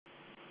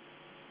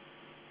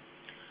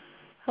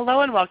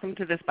Hello and welcome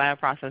to this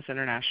BioProcess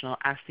International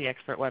Ask the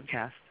Expert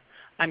webcast.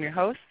 I'm your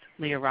host,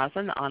 Leah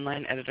Roslin, the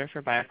online editor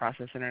for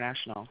BioProcess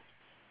International.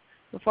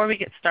 Before we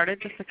get started,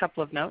 just a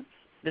couple of notes.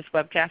 This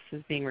webcast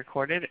is being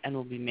recorded and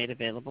will be made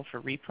available for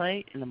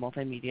replay in the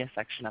multimedia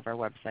section of our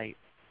website.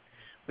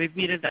 We've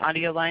muted the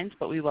audio lines,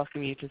 but we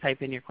welcome you to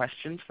type in your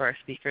questions for our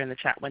speaker in the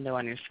chat window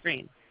on your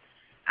screen.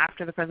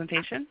 After the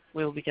presentation,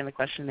 we will begin the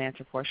question and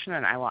answer portion,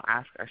 and I will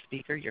ask our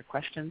speaker your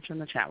questions from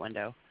the chat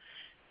window.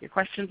 Your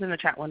questions in the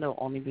chat window will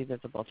only be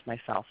visible to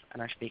myself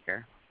and our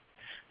speaker.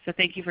 So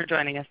thank you for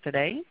joining us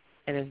today.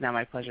 It is now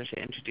my pleasure to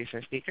introduce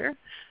our speaker,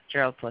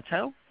 Gerald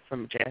Plateau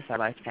from JSI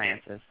Life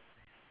Sciences.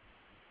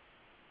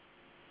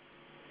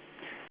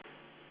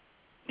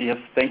 Yes,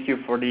 thank you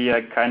for the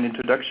kind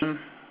introduction.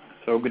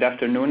 So good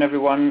afternoon,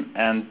 everyone,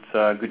 and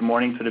good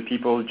morning to the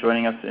people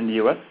joining us in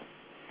the US.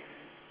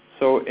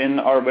 So in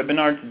our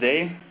webinar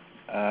today,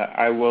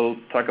 I will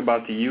talk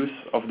about the use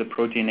of the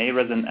protein A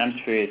resin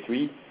Amsphere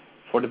A3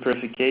 for the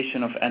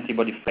purification of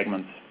antibody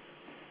fragments.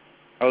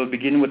 I will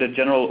begin with a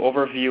general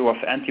overview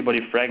of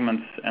antibody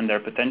fragments and their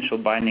potential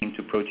binding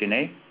to protein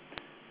A.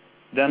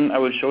 Then I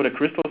will show the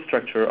crystal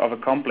structure of a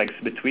complex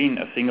between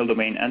a single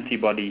domain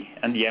antibody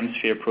and the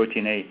Amsphere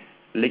protein A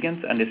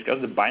ligand and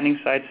discuss the binding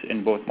sites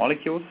in both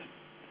molecules.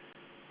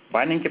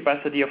 Binding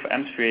capacity of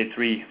Amsphere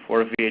A3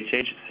 for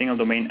VHH single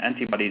domain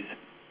antibodies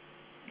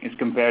is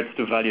compared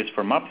to values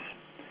for MAPS.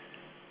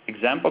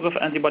 Examples of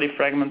antibody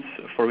fragments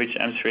for which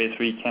Amsphere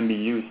A3 can be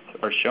used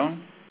are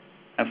shown.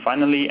 And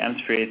finally,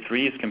 Amsphere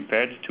A3 is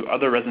compared to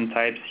other resin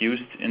types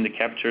used in the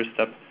capture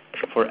step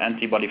for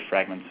antibody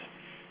fragments.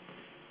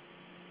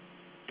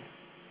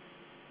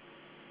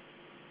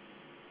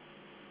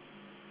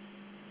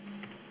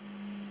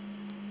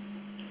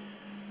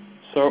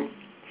 So,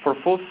 for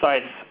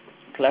full-size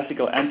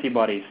classical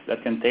antibodies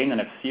that contain an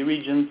Fc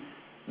region,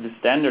 the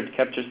standard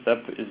capture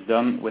step is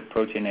done with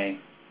protein A.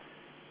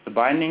 The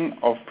binding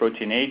of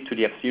protein A to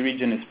the Fc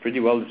region is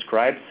pretty well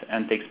described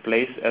and takes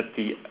place at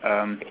the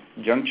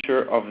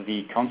juncture of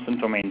the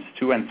constant domains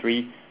 2 and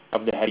 3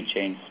 of the heavy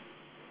chains.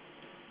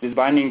 This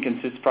binding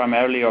consists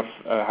primarily of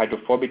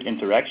hydrophobic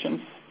interactions,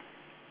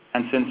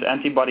 and since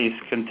antibodies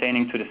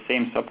containing to the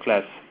same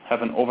subclass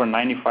have an over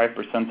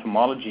 95%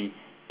 homology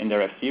in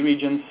their Fc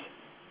regions,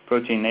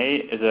 protein A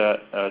is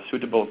a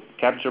suitable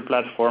capture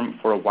platform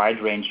for a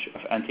wide range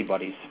of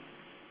antibodies.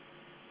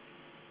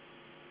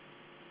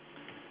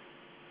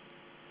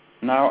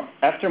 Now,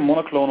 after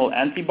monoclonal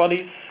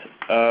antibodies,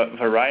 a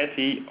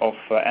variety of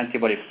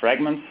antibody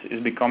fragments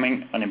is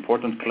becoming an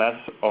important class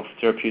of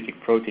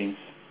therapeutic proteins.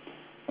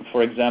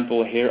 For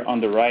example, here on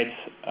the right,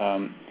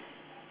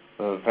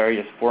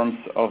 various forms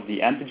of the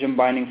antigen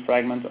binding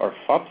fragment are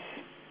FOPs,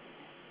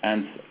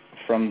 and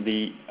from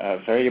the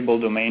variable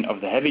domain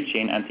of the heavy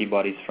chain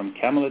antibodies from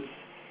camelids,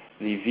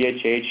 the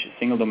VHH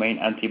single domain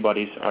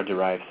antibodies are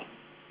derived.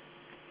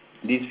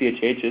 These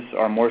VHHs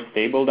are more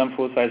stable than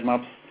full-size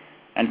MAPs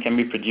and can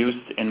be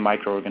produced in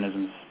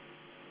microorganisms.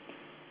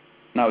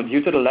 Now,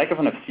 due to the lack of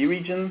an Fc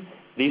region,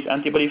 these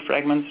antibody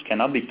fragments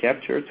cannot be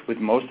captured with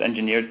most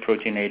engineered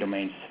protein A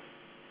domains.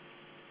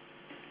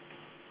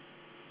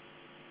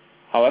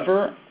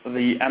 However,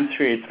 the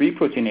Amsphere A3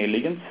 protein A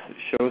ligand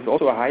shows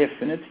also a high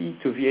affinity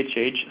to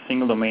VHH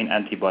single domain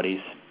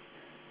antibodies.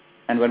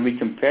 And when we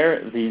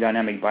compare the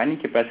dynamic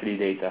binding capacity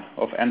data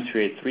of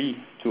Amsphere A3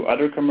 to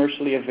other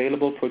commercially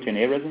available protein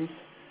A resins,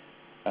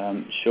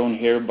 shown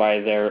here by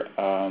their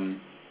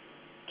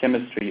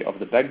chemistry of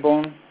the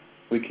backbone,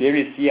 we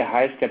clearly see a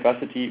highest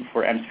capacity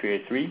for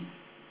Amsphere A3,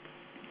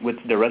 with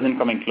the resin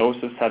coming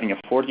closest having a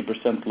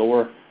 40%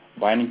 lower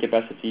binding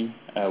capacity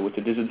with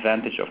the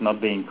disadvantage of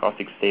not being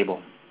caustic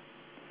stable.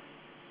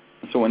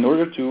 So in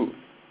order to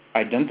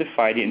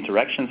identify the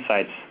interaction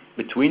sites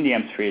between the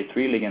Amsphere A3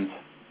 ligands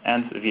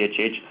and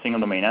VHH single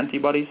domain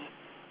antibodies,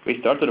 we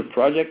started a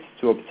project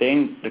to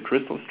obtain the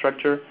crystal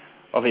structure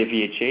of a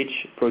VHH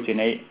protein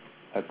A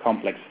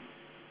complex.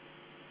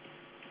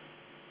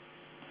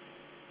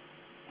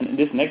 And in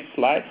this next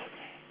slide,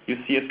 you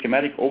see a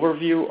schematic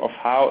overview of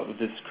how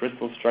this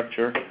crystal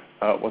structure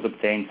was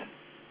obtained.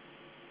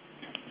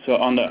 So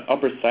on the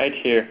upper side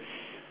here,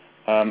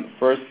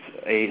 first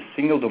a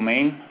single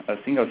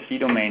C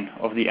domain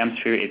of the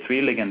Amsphere A3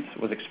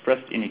 ligand was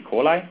expressed in E.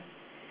 coli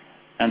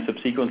and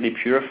subsequently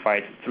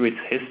purified through its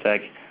His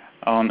tag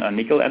on a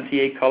nickel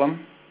NTA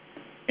column.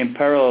 In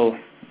parallel,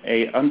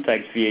 a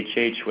untagged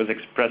VHH was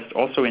expressed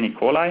also in E.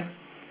 coli,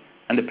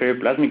 and the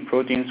periplasmic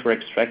proteins were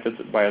extracted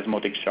by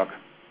osmotic shock.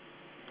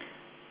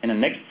 In the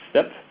next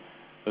step,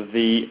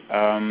 the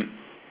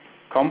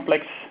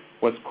complex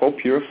was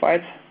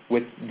co-purified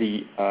with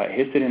the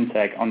histidine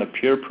tag on the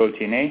pure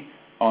protein A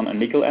on a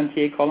nickel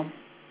NTA column,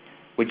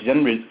 which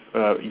then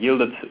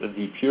yielded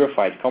the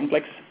purified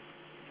complex.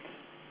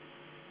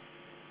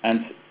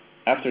 And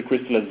after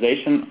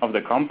crystallization of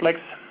the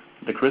complex,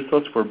 the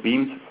crystals were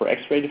beamed for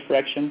X-ray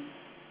diffraction,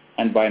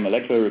 and by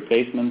molecular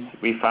replacement,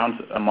 we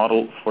found a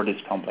model for this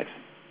complex.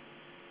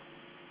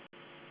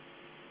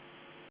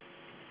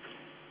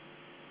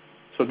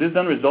 So this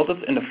then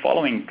resulted in the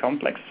following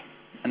complex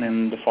and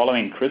in the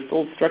following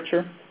crystal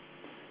structure.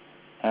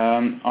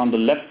 On the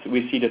left,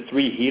 we see the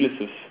 3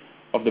 helices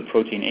of the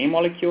protein A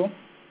molecule.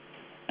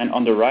 And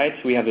on the right,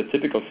 we have the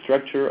typical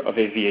structure of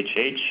a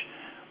VHH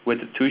with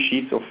 2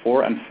 sheets of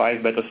 4 and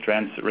 5 beta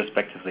strands,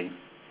 respectively.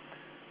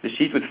 The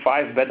sheet with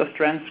 5 beta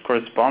strands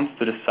corresponds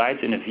to the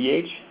site in a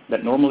VH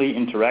that normally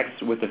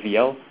interacts with the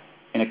VL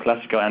in a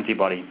classical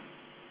antibody.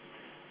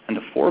 And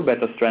the 4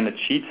 beta-stranded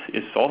sheet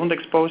is solvent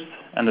exposed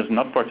and does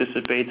not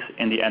participate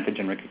in the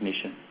antigen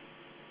recognition.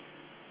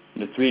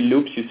 The 3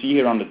 loops you see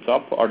here on the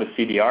top are the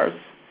CDRs,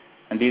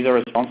 and these are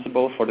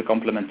responsible for the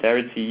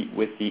complementarity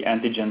with the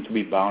antigen to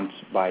be bound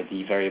by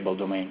the variable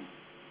domain.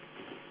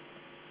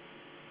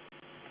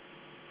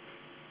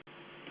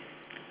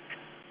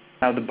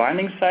 Now the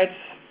binding sites.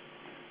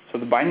 So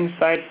the binding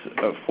sites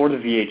for the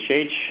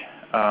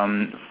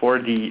VHH, for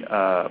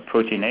the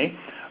protein A,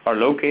 are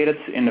located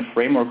in the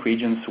framework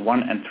regions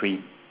 1 and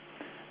 3.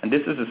 And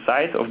this is the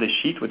site of the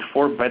sheet with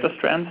 4 beta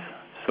strands,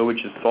 so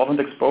which is solvent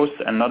exposed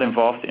and not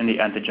involved in the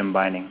antigen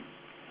binding.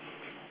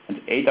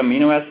 And 8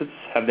 amino acids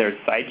have their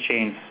side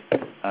chains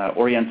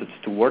oriented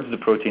towards the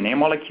protein A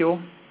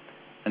molecule,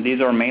 and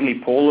these are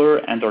mainly polar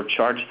and or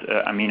charged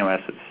amino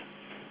acids.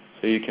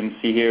 So you can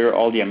see here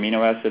all the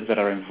amino acids that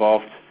are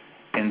involved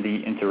in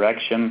the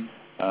interaction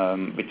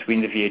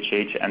between the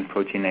VHH and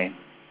protein A.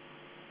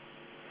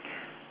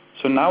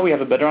 So now we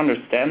have a better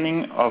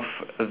understanding of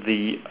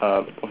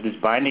this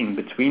binding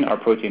between our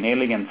protein A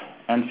ligand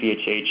and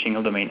VHH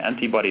single domain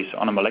antibodies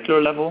on a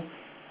molecular level,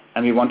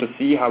 and we want to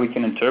see how we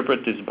can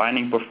interpret this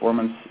binding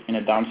performance in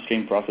a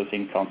downstream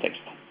processing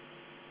context.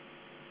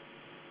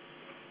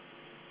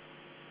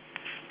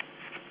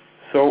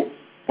 So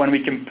when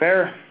we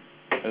compare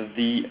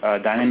the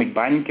dynamic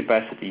binding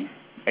capacity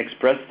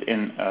expressed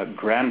in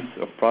grams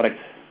of product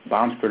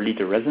bound per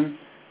liter resin,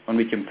 when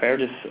we compare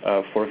this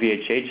for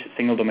VHH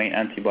single-domain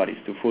antibodies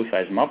to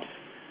full-size MOPs,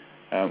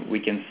 we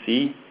can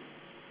see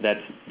that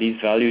these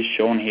values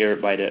shown here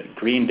by the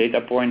green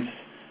data points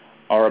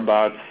are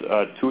about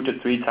 2 to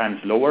 3 times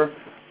lower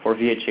for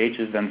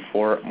VHHs than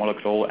for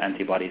monoclonal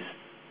antibodies.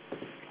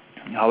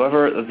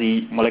 However,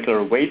 the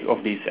molecular weight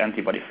of these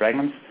antibody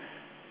fragments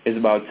is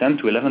about 10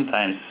 to 11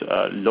 times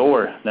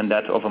lower than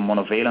that of a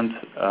monovalent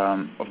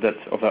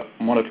of a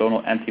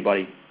monoclonal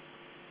antibody.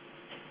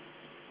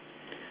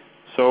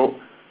 So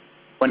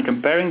when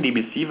comparing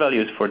DBC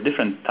values for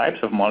different types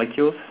of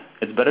molecules,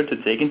 it's better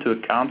to take into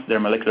account their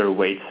molecular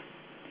weight.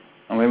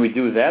 And when we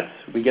do that,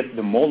 we get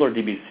the molar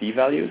DBC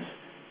values,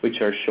 which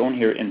are shown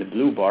here in the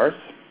blue bars.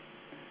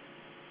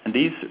 And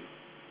these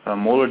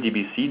molar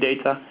DBC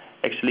data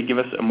actually give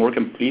us a more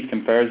complete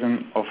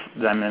comparison of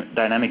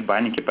dynamic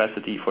binding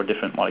capacity for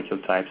different molecule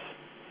types.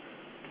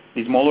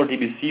 These molar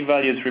DBC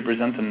values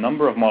represent a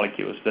number of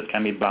molecules that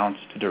can be bound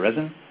to the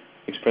resin,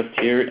 expressed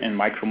here in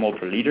micromole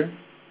per liter.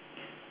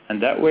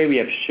 And that way we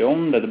have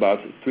shown that about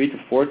 3 to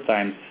 4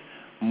 times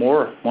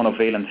more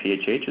monovalent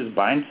VHHs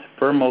bind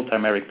per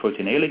multimeric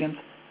protein A ligand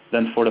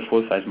than for the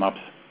full-size MOPs.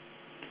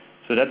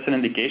 So that's an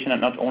indication that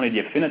not only the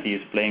affinity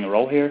is playing a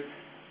role here,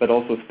 but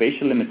also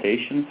spatial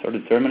limitations are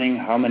determining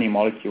how many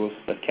molecules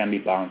that can be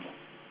bound.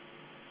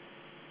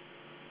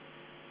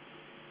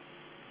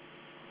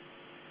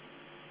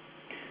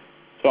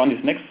 So on this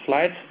next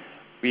slide,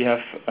 we have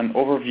an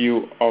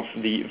overview of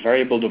the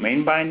variable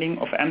domain binding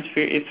of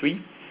Amsphere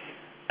A3.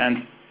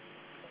 And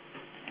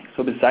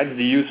so besides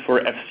the use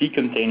for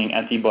Fc-containing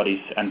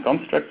antibodies and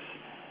constructs,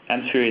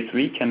 Amsphere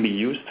A3 can be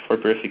used for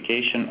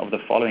purification of the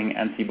following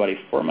antibody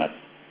formats,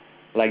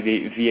 like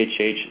the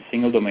VHH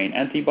single-domain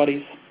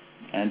antibodies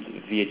and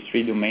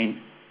VH3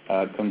 domain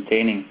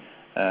containing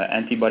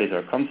antibodies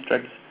or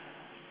constructs,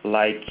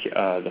 like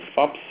the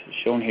FOPs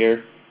shown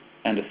here,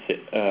 and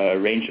a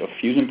range of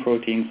fusion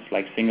proteins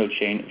like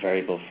single-chain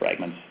variable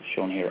fragments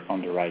shown here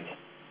on the right.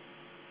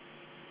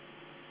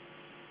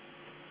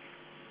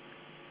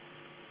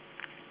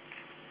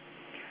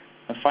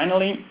 And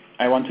finally,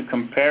 I want to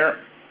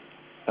compare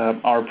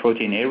our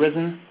protein A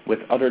resin with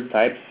other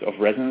types of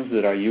resins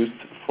that are used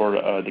for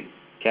the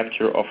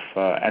capture of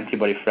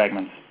antibody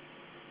fragments.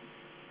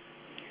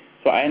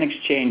 So ion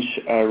exchange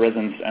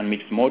resins and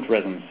mixed mode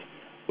resins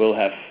will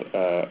have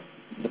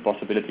the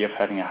possibility of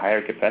having a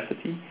higher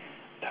capacity.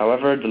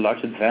 However, the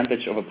large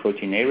advantage of a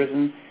protein A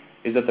resin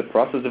is that the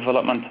process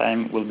development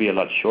time will be a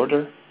lot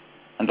shorter,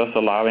 and thus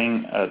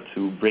allowing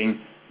to bring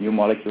new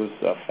molecules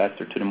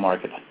faster to the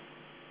market.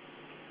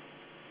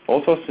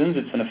 Also, since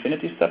it's an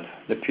affinity step,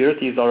 the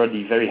purity is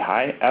already very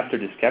high after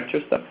this capture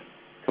step,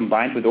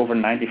 combined with over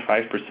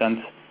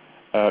 95%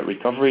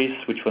 recoveries,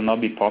 which will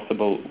not be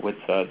possible with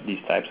these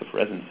types of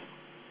resins.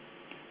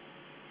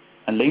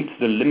 And linked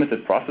to the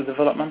limited process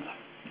development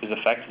is the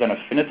fact that an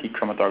affinity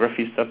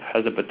chromatography step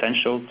has the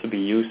potential to be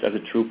used as a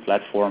true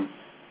platform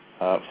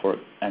for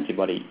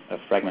antibody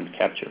fragment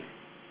capture.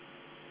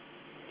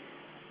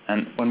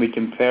 And when we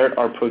compare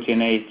our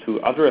protein A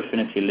to other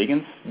affinity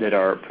ligands that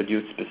are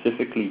produced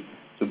specifically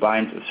to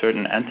bind a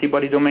certain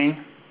antibody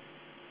domain,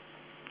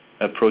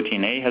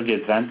 protein A has the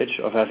advantage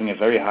of having a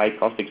very high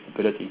caustic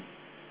stability,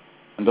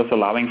 and thus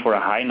allowing for a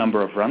high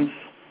number of runs,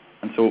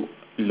 and so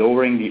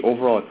lowering the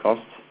overall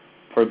cost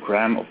per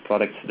gram of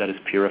product that is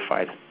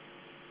purified.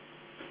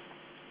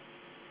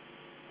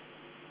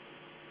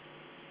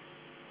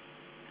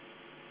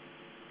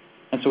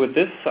 And so with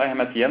this, I am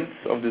at the end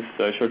of this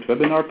short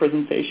webinar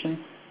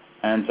presentation,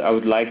 and I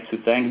would like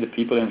to thank the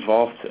people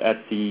involved at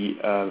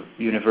the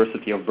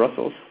University of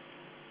Brussels,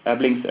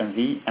 Ablings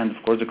NV, and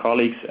of course the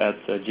colleagues at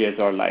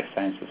GSR Life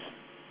Sciences.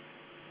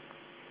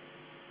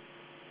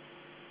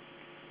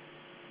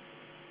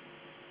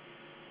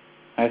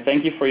 I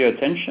thank you for your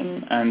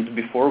attention, and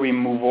before we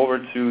move over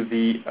to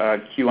the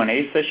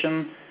Q&A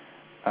session,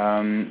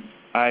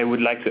 I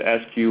would like to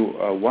ask you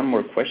one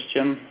more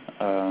question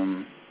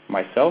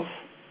myself.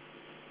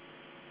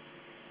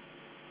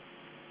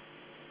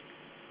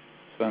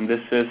 So, and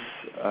this is,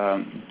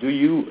 do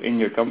you in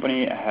your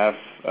company have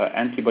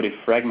antibody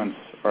fragments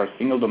or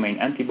single domain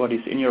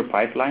antibodies in your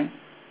pipeline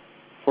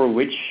for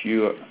which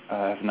you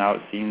have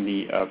now seen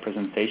the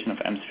presentation of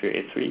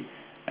Amsphere A3?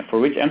 And for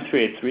which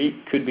Amsphere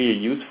A3 could be a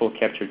useful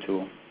capture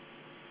tool.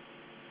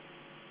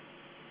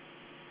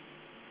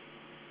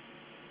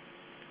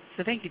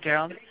 So thank you,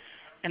 Gerald.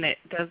 And it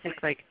does look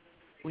like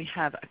we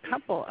have a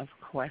couple of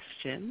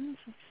questions.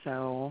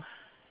 So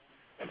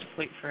I'll just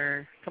wait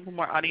for a couple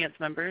more audience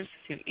members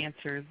to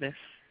answer this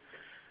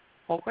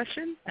whole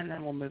question, and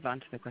then we'll move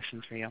on to the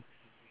questions for you.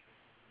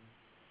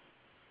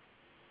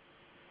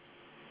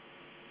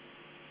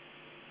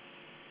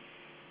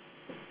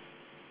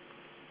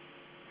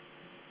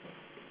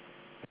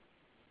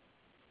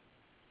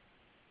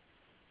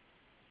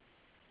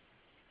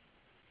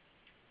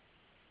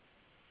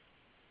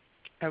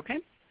 Okay.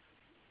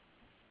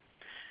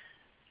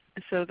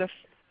 So the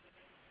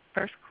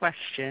first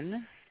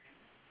question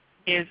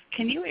is,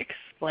 can you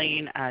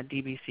explain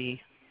DBC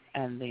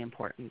and the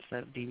importance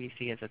of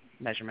DBC as a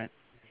measurement?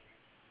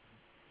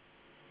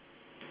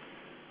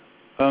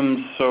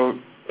 So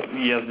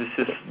yes,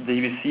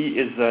 DBC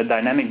is a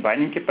dynamic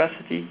binding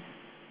capacity,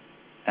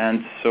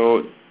 and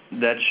so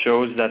that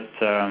shows that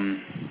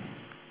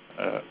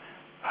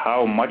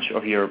how much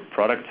of your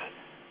product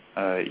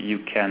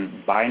you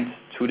can bind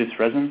to this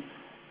resin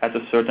at a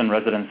certain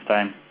residence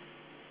time.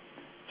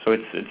 So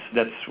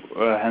that's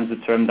hence the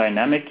term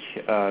dynamic.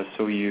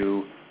 So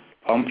you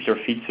pump your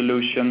feed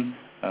solution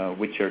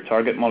with your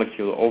target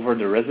molecule over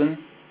the resin,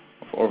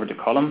 over the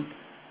column,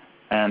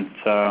 and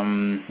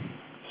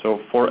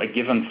so for a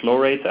given flow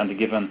rate and a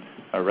given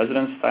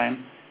residence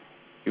time,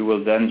 you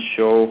will then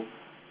show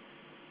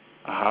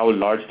how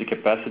large the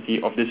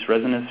capacity of this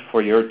resin is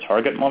for your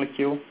target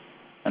molecule,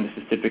 and this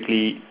is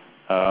typically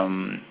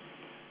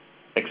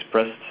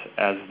expressed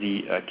as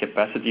the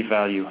capacity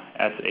value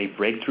at a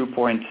breakthrough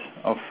point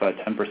of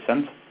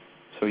 10%.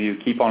 So you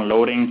keep on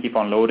loading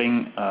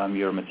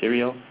your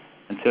material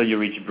until you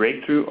reach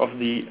breakthrough of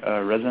the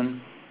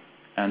resin,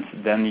 and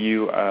then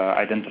you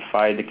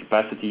identify the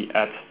capacity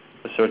at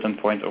a certain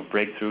point of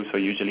breakthrough, so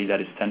usually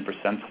that is 10%.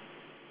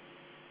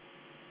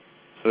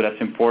 So that's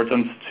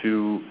important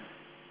to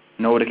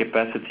know the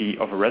capacity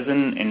of a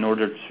resin in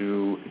order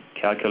to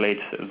calculate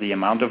the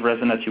amount of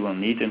resin that you will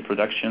need in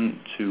production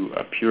to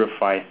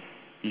purify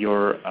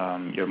your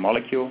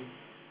molecule.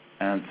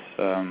 And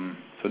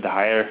so the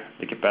higher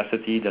the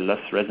capacity, the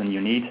less resin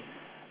you need,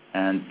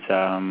 and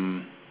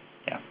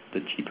the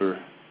cheaper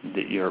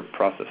your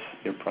process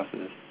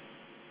is.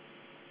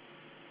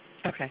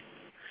 Okay,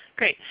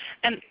 great.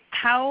 And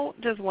how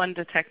does one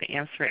detect the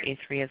Amsphere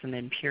A3 as an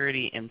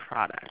impurity in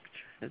product?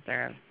 Is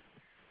there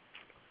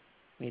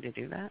a way to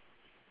do that?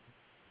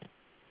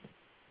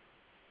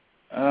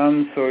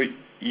 So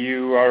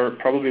you are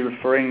probably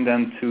referring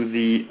then to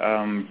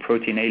the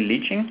protein A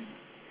leaching.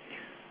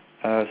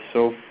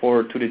 So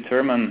to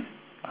determine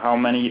how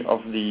many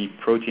of the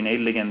protein A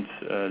ligand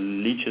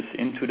leaches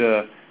into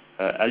the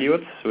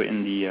eluates, so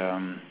in the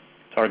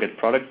target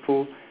product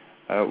pool,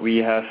 we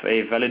have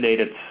a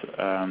validated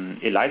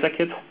ELISA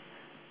kit,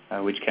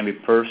 which can be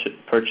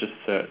purchased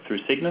through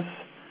Cygnus.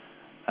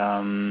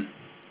 And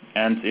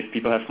if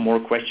people have more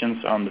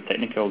questions on the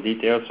technical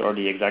details or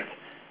the exact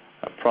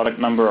product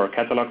number or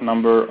catalog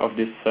number of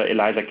this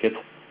ELISA kit,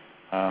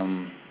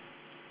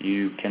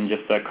 you can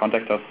just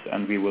contact us,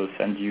 and we will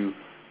send you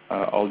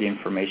all the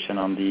information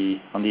on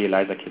the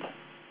ELISA kit.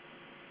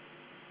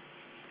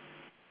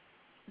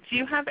 Do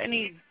you have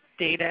any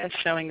data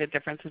showing the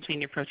difference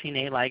between your protein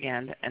A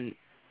ligand and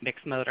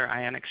mixed mode or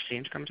ion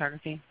exchange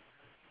chromatography?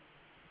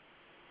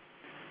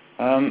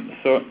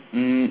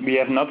 We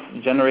have not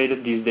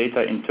generated these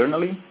data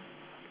internally,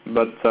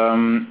 but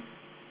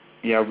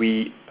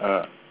we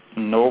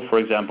know, for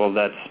example,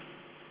 that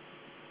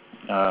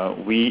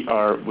we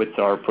are with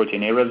our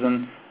protein A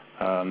resin,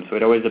 so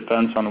it always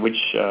depends on which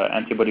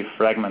antibody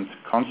fragment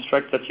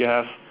construct that you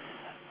have.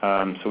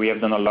 So we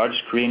have done a large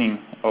screening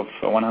of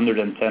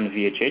 110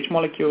 VHH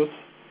molecules,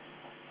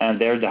 and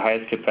there the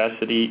highest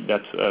capacity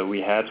that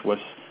we had was,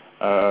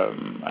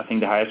 I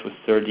think the highest was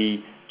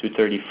 30 to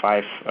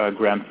 35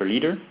 gram per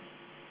liter.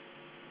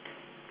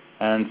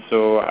 And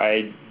so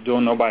I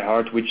don't know by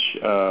heart which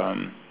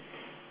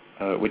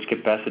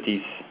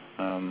capacities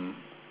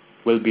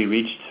will be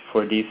reached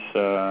for these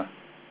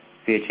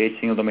VHH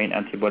single domain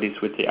antibodies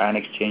with the ion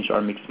exchange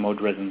or mixed mode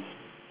resins.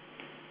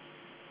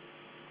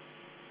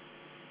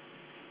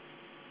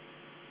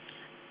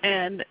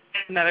 And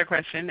another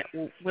question,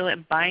 will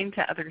it bind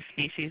to other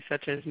species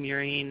such as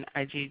murine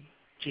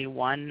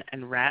IgG1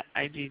 and rat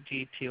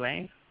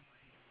IgG2A?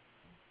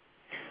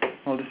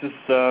 Well, this is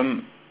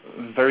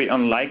very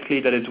unlikely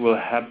that it will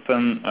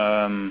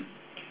happen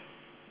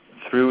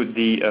through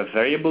the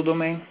variable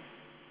domain.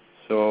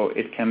 So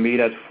it can be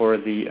that for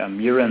the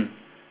murine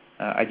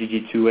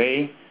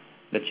IgG2A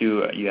that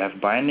you have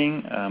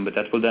binding, but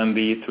that will then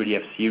be through the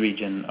Fc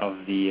region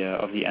of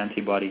the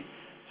antibody.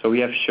 So we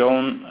have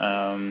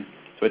shown,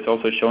 so it's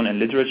also shown in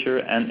literature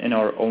and in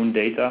our own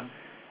data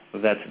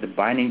that the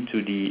binding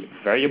to the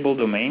variable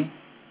domain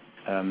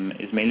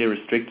is mainly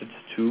restricted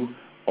to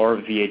or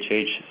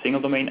VHH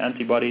single domain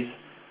antibodies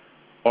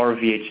or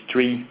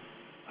VH3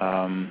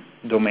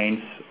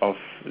 domains of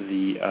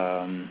the,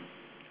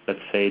 let's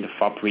say, the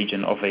FOP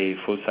region of a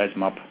full-size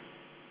map.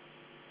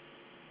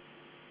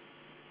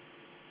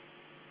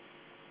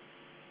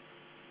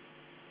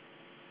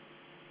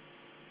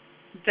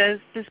 Does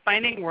this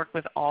binding work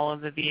with all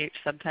of the VH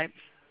subtypes?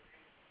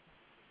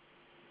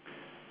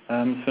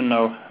 So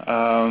no,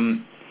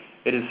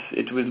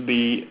 it will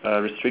be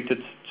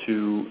restricted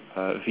to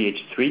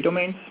VH3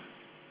 domains.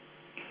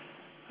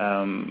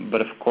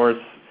 But of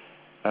course,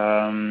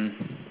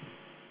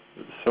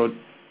 so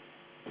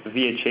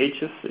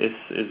VHHs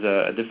is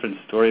a different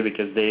story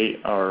because they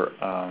are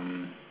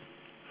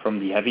from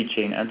the heavy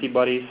chain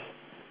antibodies,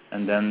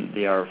 and then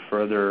they are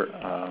further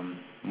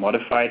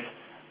modified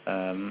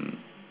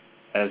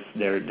as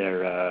their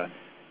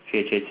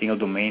VHH single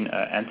domain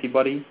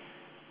antibody.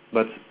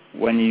 But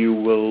when you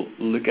will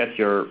look at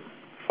your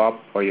FOP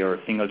or your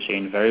single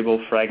chain variable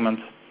fragment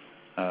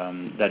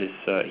that is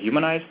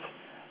humanized,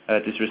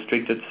 it is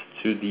restricted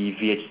to the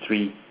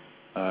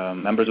VH3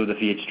 members of the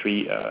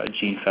VH3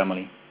 gene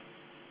family.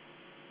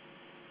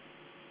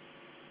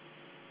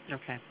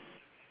 Okay.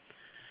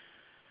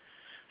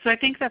 So I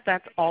think that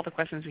that's all the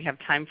questions we have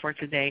time for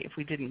today. If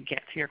we didn't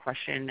get to your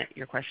question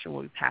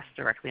will be passed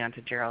directly on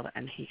to Gerald,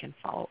 and he can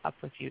follow up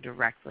with you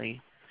directly.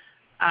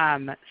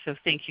 So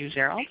thank you,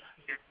 Gerald.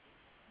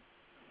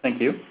 Thank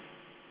you.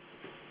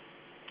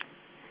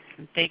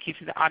 And thank you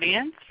to the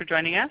audience for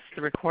joining us.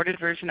 The recorded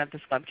version of this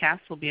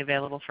webcast will be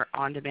available for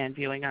on-demand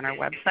viewing on our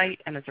website,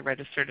 and as a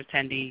registered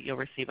attendee, you'll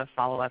receive a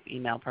follow-up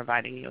email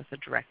providing you with a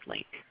direct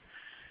link.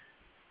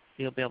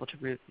 You'll be able to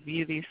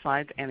review these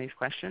slides and these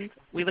questions.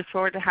 We look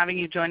forward to having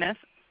you join us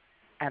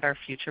at our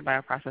future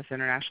BioProcess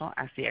International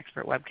Ask the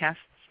Expert webcasts.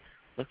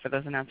 Look for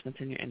those announcements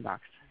in your inbox.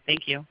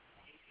 Thank you.